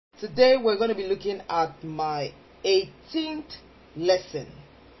Today we're going to be looking at my 18th lesson.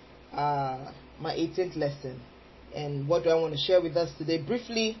 My 18th lesson. And what do I want to share with us today?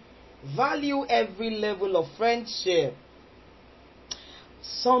 Briefly, value every level of friendship.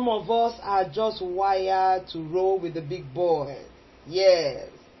 Some of us are just wired to roll with the big boys. Yes,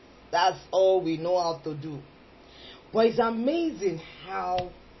 that's all we know how to do. But it's amazing how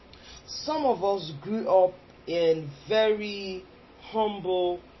some of us grew up in very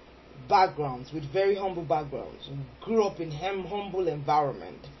humble backgrounds, with very humble backgrounds. We grew up in humble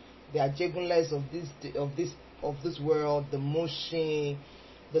environment. The Ajegunles of this world, the Moshe,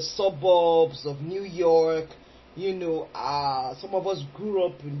 the suburbs of New York. Some of us grew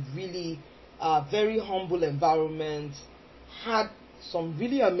up in really very humble environments, had some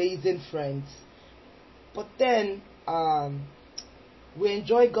really amazing friends. But then we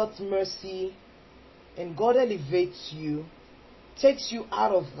enjoy God's mercy, and God elevates you, takes you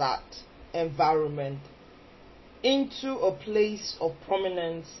out of that environment into a place of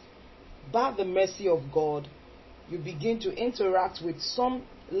prominence. By the mercy of God, you begin to interact with some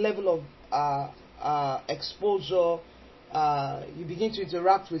level of exposure. You begin to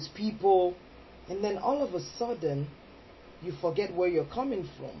interact with people, and then all of a sudden you forget where you're coming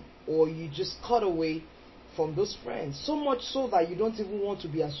from, or you just cut away from those friends, so much so that you don't even want to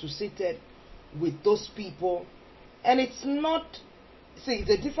be associated with those people. And it's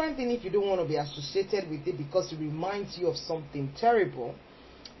a different thing if you don't want to be associated with it because it reminds you of something terrible,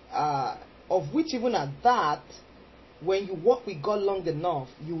 of which even at that, when you walk with God long enough,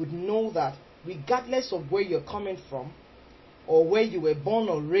 you would know that regardless of where you're coming from or where you were born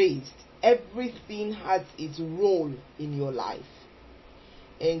or raised, everything has its role in your life.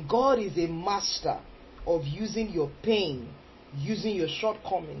 And God is a master of using your pain, using your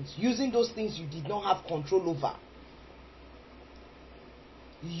shortcomings, using those things you did not have control over,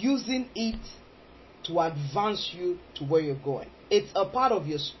 using it to advance you to where you're going. It's a part of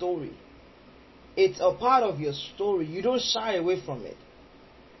your story. It's a part of your story. You don't shy away from it.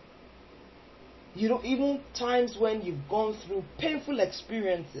 Even times when you've gone through painful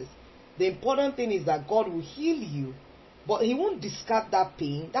experiences, the important thing is that God will heal you, but He won't discard that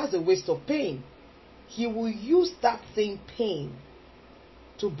pain. That's a waste of pain. He will use that same pain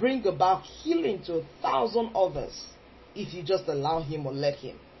to bring about healing to 1,000 others if you just allow Him or let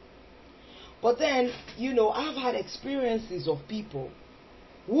Him. But then, I've had experiences of people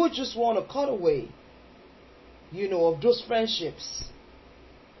who just want to cut away, of those friendships.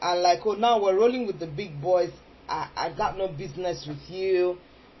 And now we're rolling with the big boys. I got no business with you.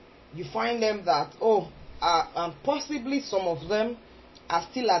 You find them that, and possibly some of them are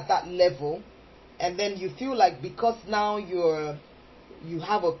still at that level. And then you feel like because now you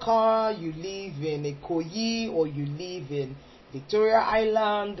have a car, you live in Ikoyi, or you live in Victoria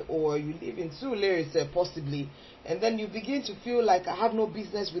Island, or you live in Surulere possibly, and then you begin to feel like I have no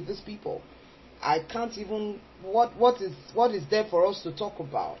business with these people. I can't even, what is there for us to talk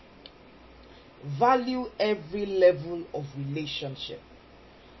about? Value every level of relationship.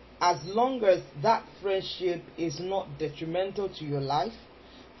 As long as that friendship is not detrimental to your life,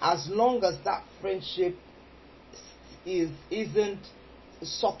 as long as that friendship isn't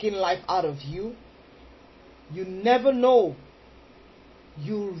sucking life out of you, you never know.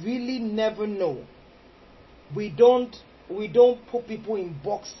 You really never know. We don't put people in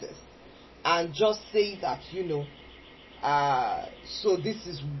boxes and just say that, so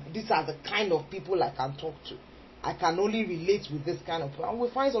these are the kind of people I can talk to. I can only relate with this kind of people. And we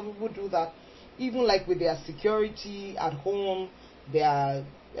find some people do that, even like with their security at home, their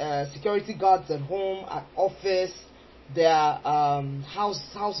security guards at home, at office, their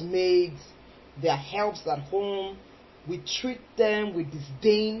housemaids, their helps at home. We treat them with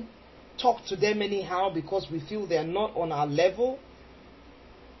disdain, talk to them anyhow because we feel they are not on our level.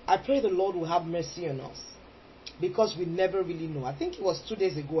 I pray the Lord will have mercy on us because we never really know. I think it was 2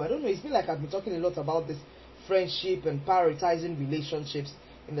 days ago. I don't know. It's been like I've been talking a lot about this friendship and prioritizing relationships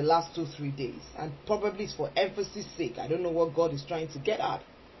in the last 2-3 days. And probably it's for emphasis sake. I don't know what God is trying to get at.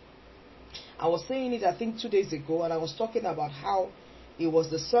 I was saying it, I think, 2 days ago, and I was talking about how it was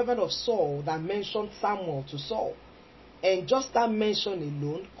the servant of Saul that mentioned Samuel to Saul. And just that mention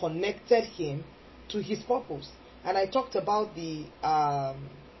alone connected him to his purpose. And I talked about his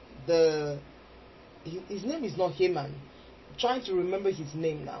name is not Haman. I'm trying to remember his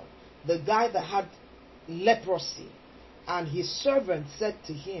name now. The guy that had leprosy. And his servant said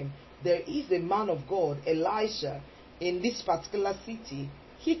to him, there is a man of God, Elisha, in this particular city.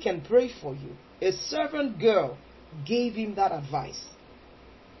 He can pray for you. A servant girl gave him that advice.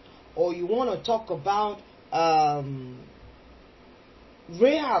 Or you want to talk about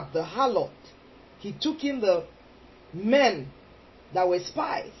Rahab the harlot, he took in the men that were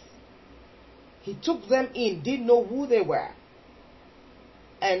spies. He took them in, didn't know who they were.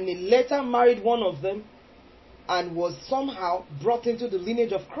 And he later married one of them and was somehow brought into the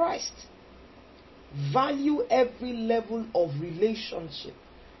lineage of Christ. Value every level of relationship.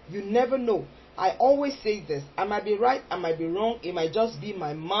 You never know. I always say this. I might be right, I might be wrong. It might just be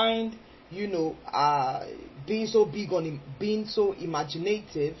my mind, being so big on being so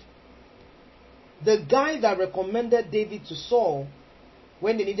imaginative. The guy that recommended David to Saul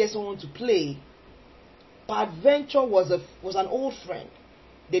when they needed someone to play, peradventure was an old friend.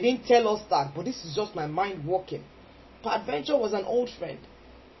 They didn't tell us that, but this is just my mind working. Peradventure was an old friend,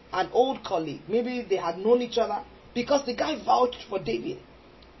 an old colleague. Maybe they had known each other because the guy vouched for David.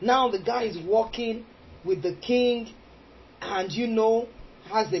 Now the guy is working with the king and,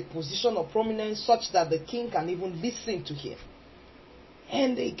 has a position of prominence such that the king can even listen to him.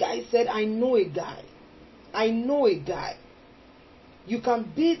 And the guy said, I know a guy. You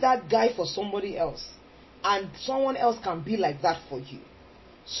can be that guy for somebody else, and someone else can be like that for you.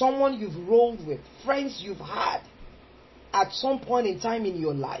 Someone you've rolled with, friends you've had at some point in time in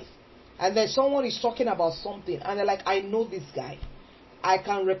your life. And then someone is talking about something, and they're like, I know this guy. I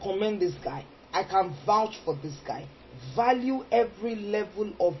can recommend this guy. I can vouch for this guy. Value every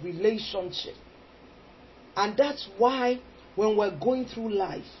level of relationship. And that's why when we're going through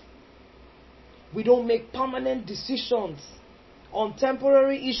life, we don't make permanent decisions on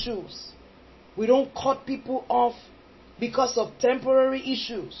temporary issues. We don't cut people off because of temporary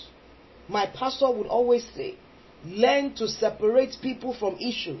issues. My pastor would always say, learn to separate people from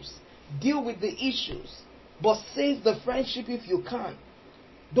issues. Deal with the issues, but save the friendship if you can.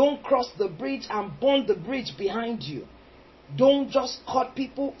 Don't cross the bridge and burn the bridge behind you. Don't just cut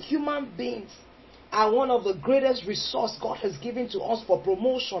people. Human beings are one of the greatest resources God has given to us for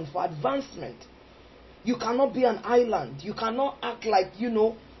promotion, for advancement. You cannot be an island. You cannot act like, you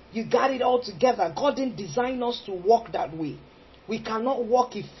got it all together. God didn't design us to walk that way. We cannot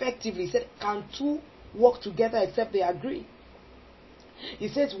walk effectively. He said, can two walk together except they agree? He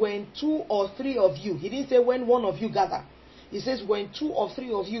says, when two or three of you, he didn't say when one of you gather. He says, when two or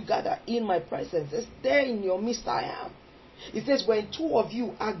three of you gather in my presence, it's there in your midst I am. He says, when two of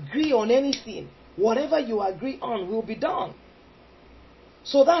you agree on anything, whatever you agree on will be done.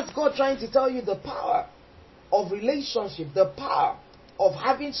 So that's God trying to tell you the power of relationship, the power of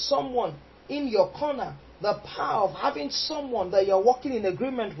having someone in your corner, the power of having someone that you're working in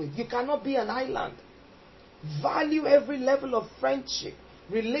agreement with. You cannot be an island. Value every level of friendship,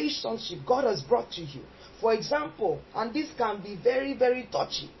 relationship God has brought to you. For example, and this can be very, very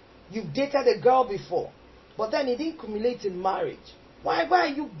touchy. You've dated a girl before, but then it didn't culminate in marriage. Why are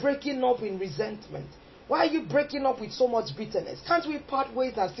you breaking up in resentment? Why are you breaking up with so much bitterness? Can't we part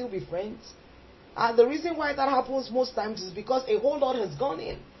ways and still be friends? And the reason why that happens most times is because a whole lot has gone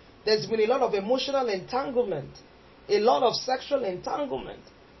in. There's been a lot of emotional entanglement, a lot of sexual entanglement.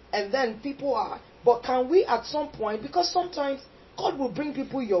 And then people but can we at some point, because sometimes God will bring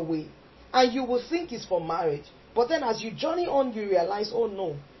people your way, and you will think it's for marriage. But then as you journey on, you realize, oh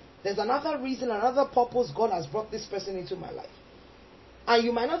no, there's another reason, another purpose God has brought this person into my life. And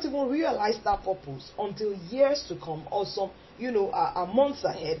you might not even realize that purpose until years to come, or some, months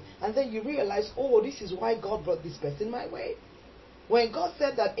ahead. And then you realize, oh, this is why God brought this person my way. When God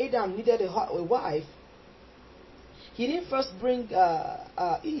said that Adam needed a wife, he didn't first bring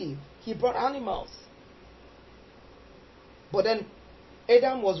Eve. He brought animals. But then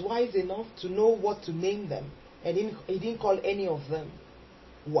Adam was wise enough to know what to name them. And he didn't call any of them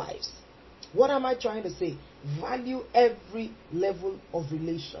wives. What am I trying to say? Value every level of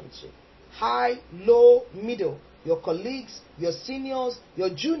relationship. High, low, middle. Your colleagues, your seniors, your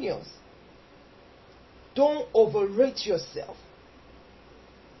juniors. Don't overrate yourself.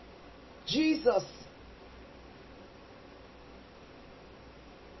 Jesus.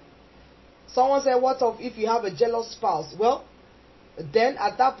 Someone said, what if you have a jealous spouse? Well, then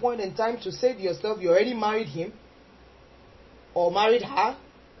at that point in time, to save yourself, you already married him or married her.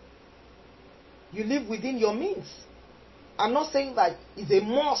 You live within your means. I'm not saying that it's a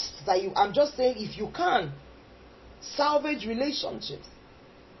must I'm just saying if you can, salvage relationships.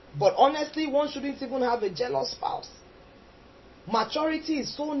 But honestly, one shouldn't even have a jealous spouse. Maturity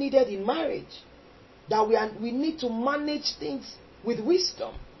is so needed in marriage that we need to manage things with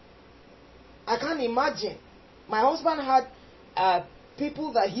wisdom. I can't imagine. My husband had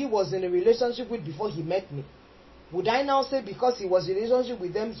people that he was in a relationship with before he met me. Would I now say because he was in a relationship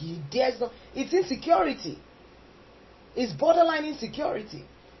with them, he dares not? It's insecurity. It's borderline insecurity.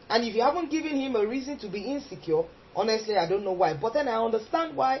 And if you haven't given him a reason to be insecure, Honestly, I don't know why. But then I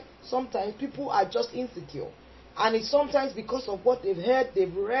understand why sometimes people are just insecure. And it's sometimes because of what they've heard,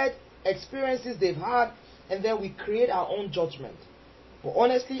 they've read, experiences they've had, and then we create our own judgment. But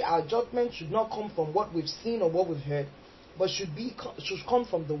honestly, our judgment should not come from what we've seen or what we've heard, but should come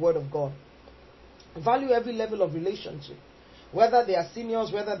from the Word of God. Value every level of relationship, whether they are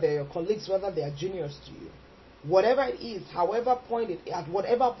seniors, whether they are your colleagues, whether they are juniors to you. Whatever it is, at whatever point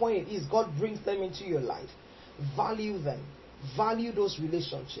it is, God brings them into your life. Value them. Value those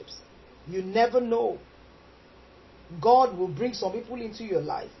relationships. You never know. God will bring some people into your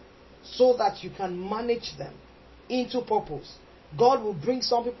life so that you can manage them into purpose. God will bring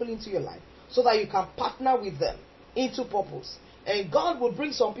some people into your life so that you can partner with them into purpose. And God will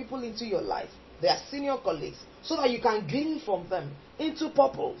bring some people into your life, their senior colleagues, so that you can glean from them into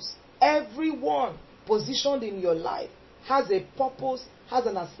purpose. Everyone positioned in your life has a purpose, has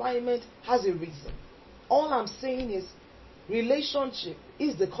an assignment, has a reason. All I'm saying is, relationship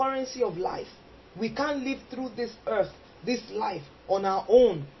is the currency of life. We can't live through this earth, this life, on our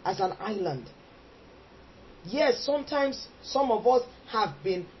own as an island. Yes, sometimes some of us have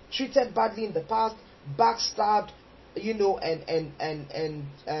been treated badly in the past, backstabbed, a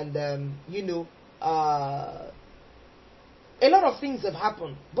lot of things have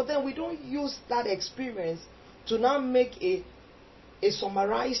happened. But then we don't use that experience to now make a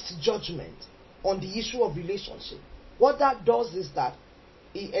summarized judgment on the issue of relationship. What that does is that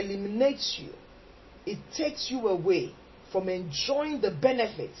it eliminates you. It takes you away from enjoying the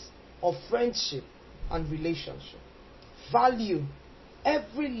benefits of friendship and relationship. Value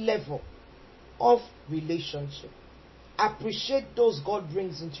every level of relationship. Appreciate those God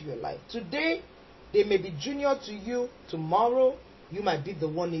brings into your life. Today, they may be junior to you. Tomorrow, you might be the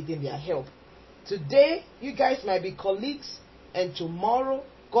one needing their help. Today, you guys might be colleagues, and tomorrow,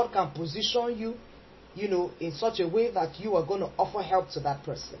 God can position you, in such a way that you are going to offer help to that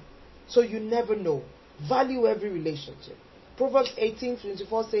person. So you never know. Value every relationship. Proverbs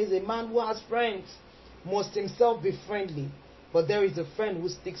 18:24 says, a man who has friends must himself be friendly, but there is a friend who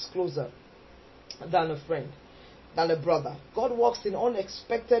sticks closer than a brother. God works in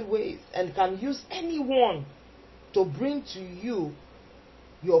unexpected ways and can use anyone to bring to you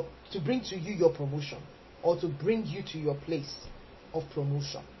your promotion, or to bring you to your place of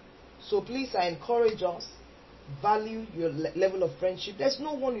promotion. So please, I encourage us, value your level of friendship. There's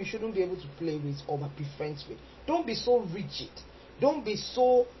no one you shouldn't be able to play with or be friends with. Don't be so rigid. Don't be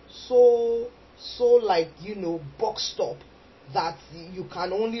so boxed up that you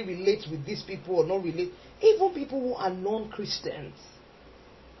can only relate with these people or not relate. Even people who are non-Christians.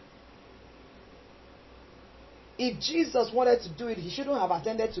 If Jesus wanted to do it, he shouldn't have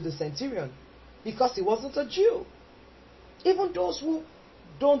attended to the centurion because he wasn't a Jew. Even those who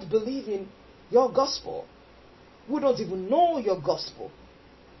don't believe in your gospel, who don't even know your gospel,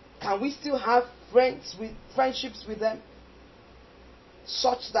 can we still have friendships with them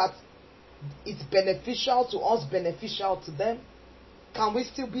such that it's beneficial to us, beneficial to them? Can we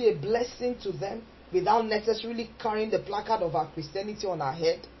still be a blessing to them without necessarily carrying the placard of our Christianity on our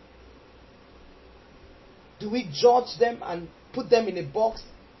head? Do we judge them and put them in a box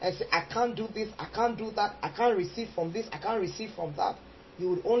and say, I can't do this, I can't do that, I can't receive from this, I can't receive from that? You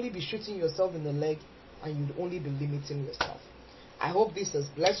would only be shooting yourself in the leg, and you'd only be limiting yourself. I hope this has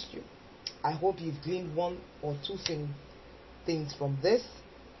blessed you. I hope you've gleaned one or two things from this,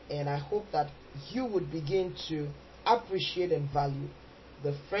 and I hope that you would begin to appreciate and value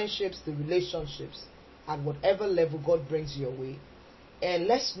the friendships, the relationships at whatever level God brings your way. And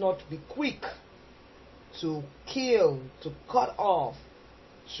let's not be quick to kill, to cut off,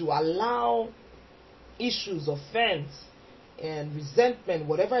 to allow issues, offense, and resentment,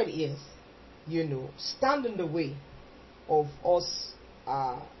 whatever it is, stand in the way of us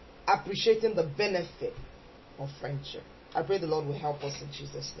appreciating the benefit of friendship. I pray the Lord will help us in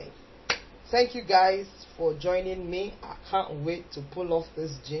Jesus' name. Thank you guys for joining me. I can't wait to pull off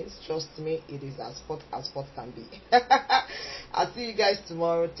this jeans. Trust me, it is as hot can be. I'll see you guys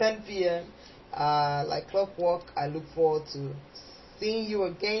tomorrow, 10 p.m. Like clockwork. I look forward to seeing you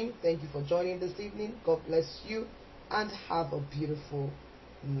again. Thank you for joining this evening. God bless you, and have a beautiful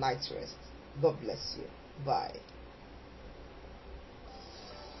night's rest. God bless you. Bye.